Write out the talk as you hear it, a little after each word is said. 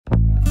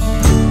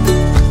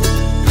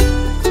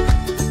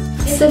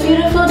It's a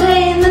beautiful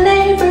day in the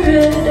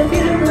neighborhood, a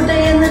beautiful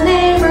day in the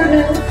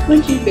neighborhood.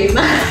 Would you be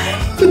mine?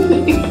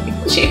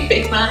 Would you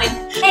be mine?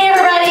 Hey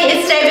everybody,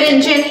 it's David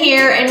and Jen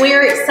here, and we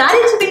are excited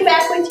to be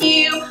back with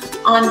you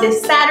on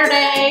this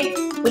Saturday.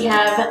 We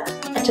have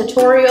a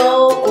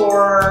tutorial,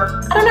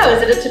 or I don't know,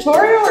 is it a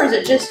tutorial or is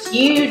it just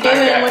you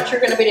doing what you're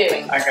going to be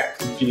doing? I got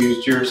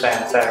confused. You were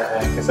saying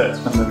Saturday because that's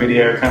when the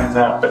video comes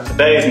out, but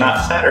today is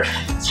not Saturday.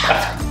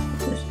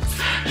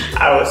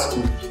 I was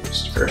confused.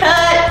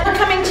 Cut! We're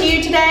coming to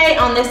you today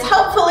on this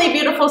hopefully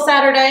beautiful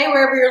Saturday,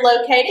 wherever you're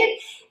located,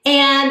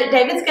 and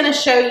David's going to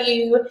show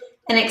you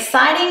an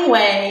exciting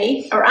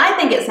way, or I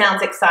think it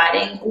sounds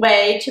exciting,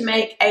 way to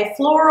make a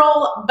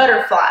floral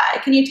butterfly.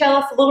 Can you tell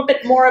us a little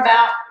bit more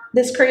about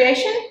this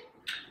creation?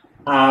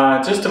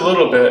 Just a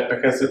little bit,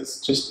 because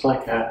it's just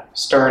like a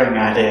starting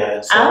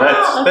idea. So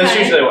that's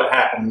usually what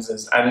happens,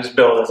 is I just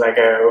build as I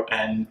go,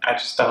 and I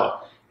just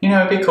thought, you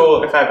know, it'd be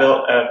cool if I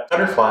built a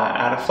butterfly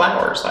out of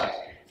flowers,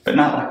 but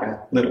not like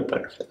a little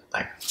butterfly,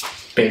 like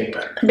big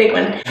butterfly. Big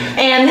one.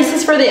 And this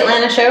is for the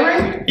Atlanta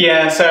showroom?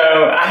 Yeah,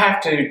 so I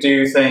have to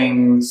do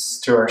things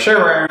to our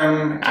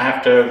showroom. I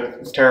have to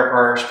tear apart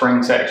our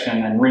spring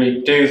section and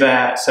redo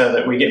that so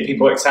that we get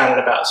people excited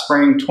about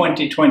spring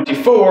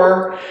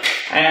 2024.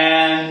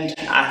 And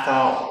I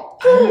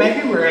thought,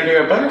 maybe we're gonna do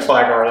a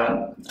butterfly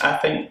garland. I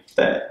think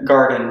that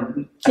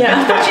garden.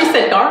 Yeah, I thought you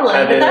said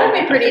garland, but that would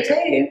be pretty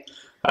too.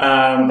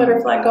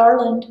 Butterfly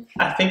garland.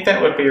 I think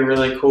that would be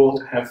really cool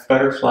to have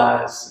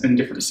butterflies in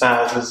different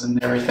sizes and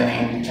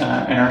everything in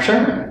our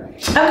showroom.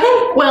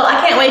 Okay, well,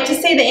 I can't wait to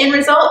see the end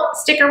result.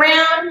 Stick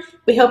around.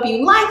 We hope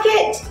you like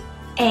it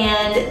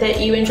and that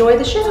you enjoy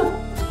the show.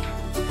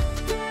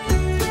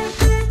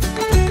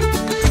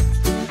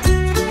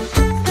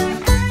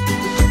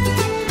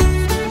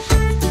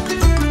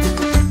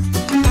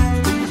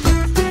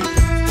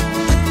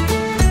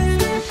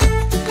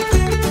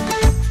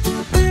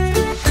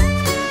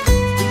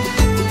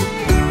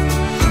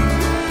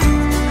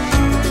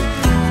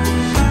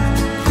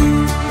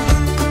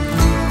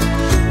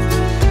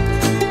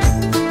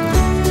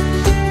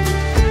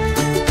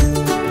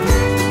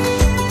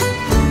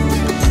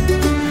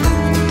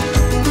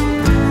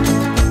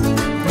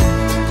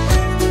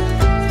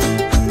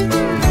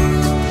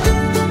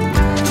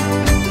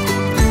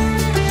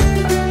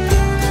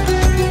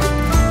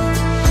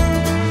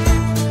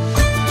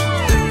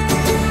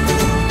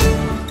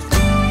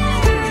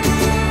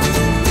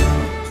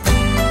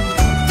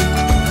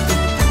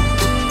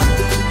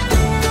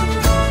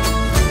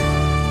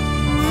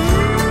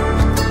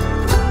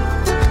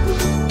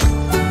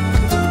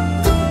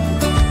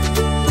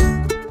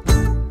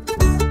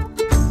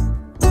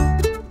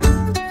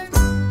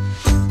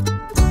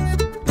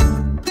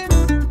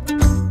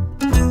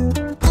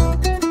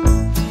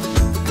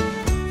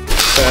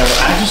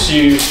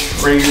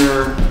 Use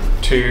regular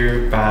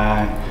 2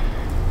 by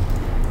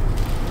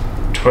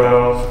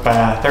 12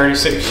 by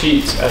 36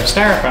 sheets of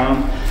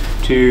styrofoam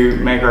to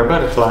make our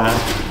butterfly.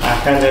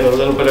 I cut it a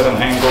little bit of an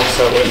angle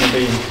so it wouldn't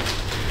be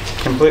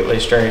completely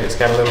straight. It's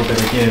got a little bit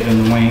of give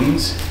in the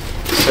wings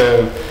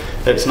so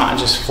that it's not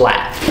just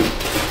flat.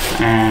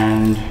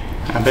 And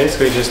I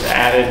basically just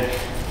added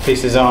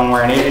pieces on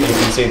where I needed. You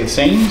can see the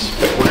seams,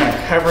 but we're going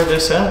to cover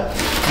this up.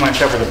 I'm going to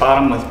cover the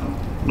bottom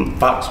with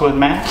boxwood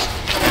mat,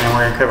 and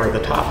we're going to cover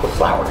the top with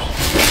flowers.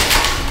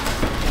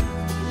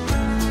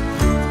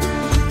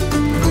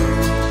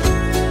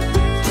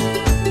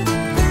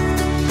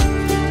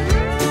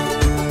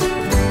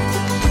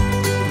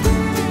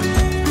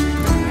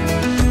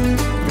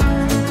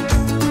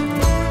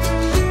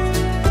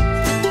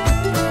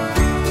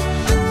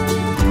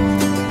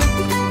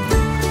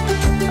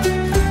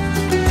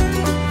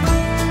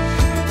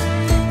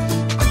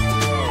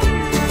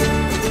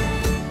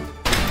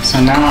 So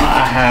now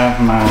I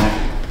have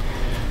my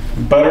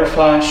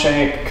butterfly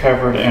shape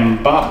covered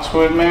in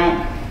boxwood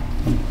mat,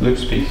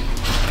 loose piece,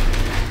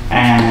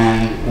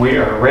 and we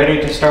are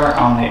ready to start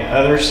on the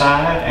other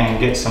side and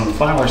get some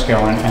flowers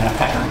going in a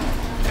pattern.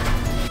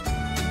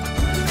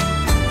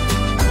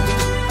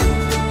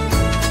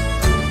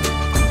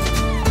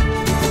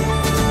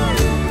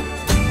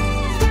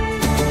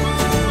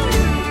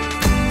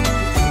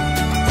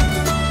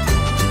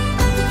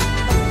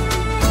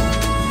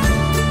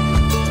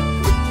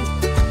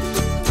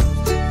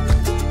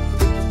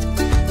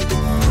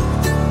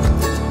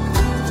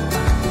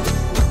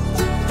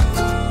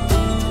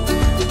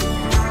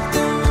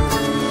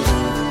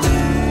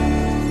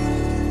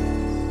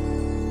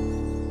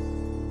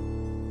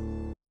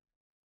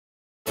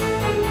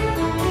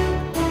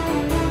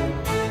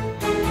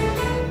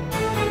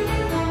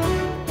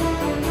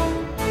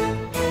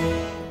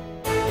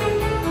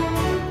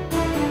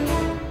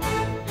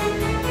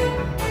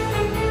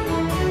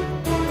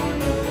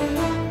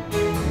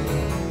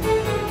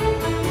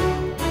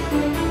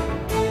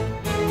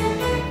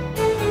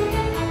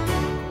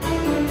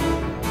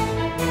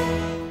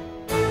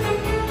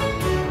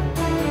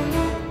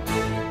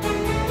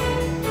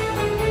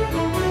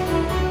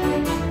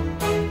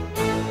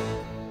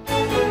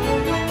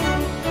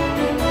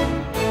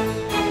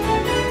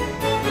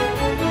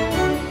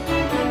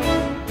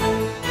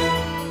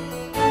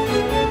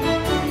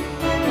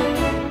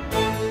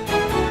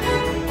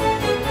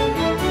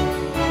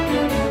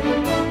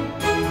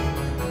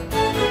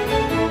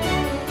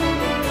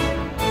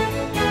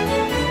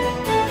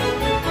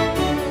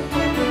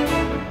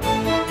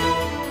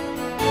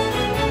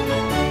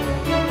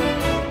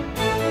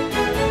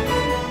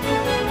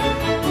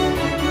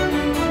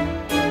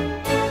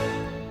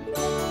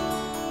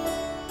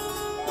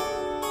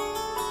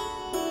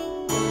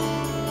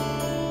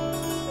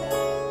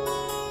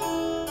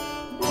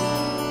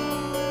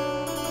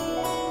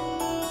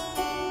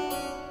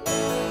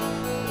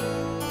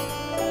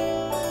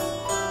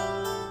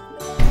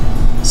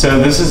 So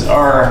this is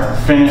our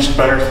finished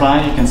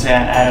butterfly. You can see I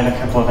added a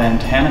couple of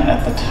antennae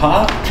at the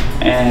top,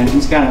 and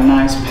he's got a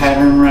nice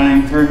pattern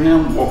running through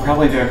him. We'll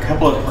probably do a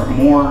couple of different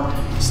more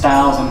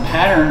styles and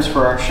patterns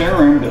for our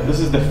showroom, but this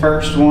is the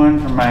first one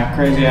from my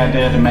crazy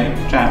idea to make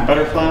giant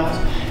butterflies.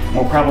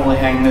 We'll probably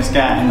hang this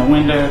guy in the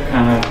window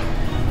kind of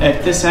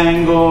at this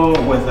angle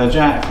with a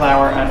giant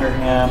flower under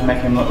him,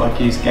 make him look like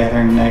he's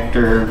gathering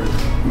nectar,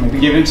 maybe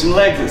give him some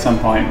legs at some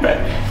point. But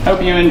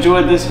hope you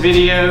enjoyed this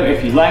video.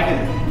 If you like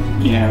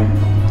it, you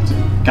know,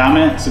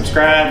 comment,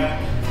 subscribe,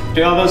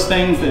 do all those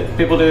things that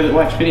people do that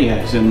watch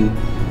videos, and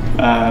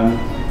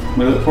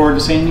we look forward to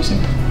seeing you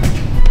soon.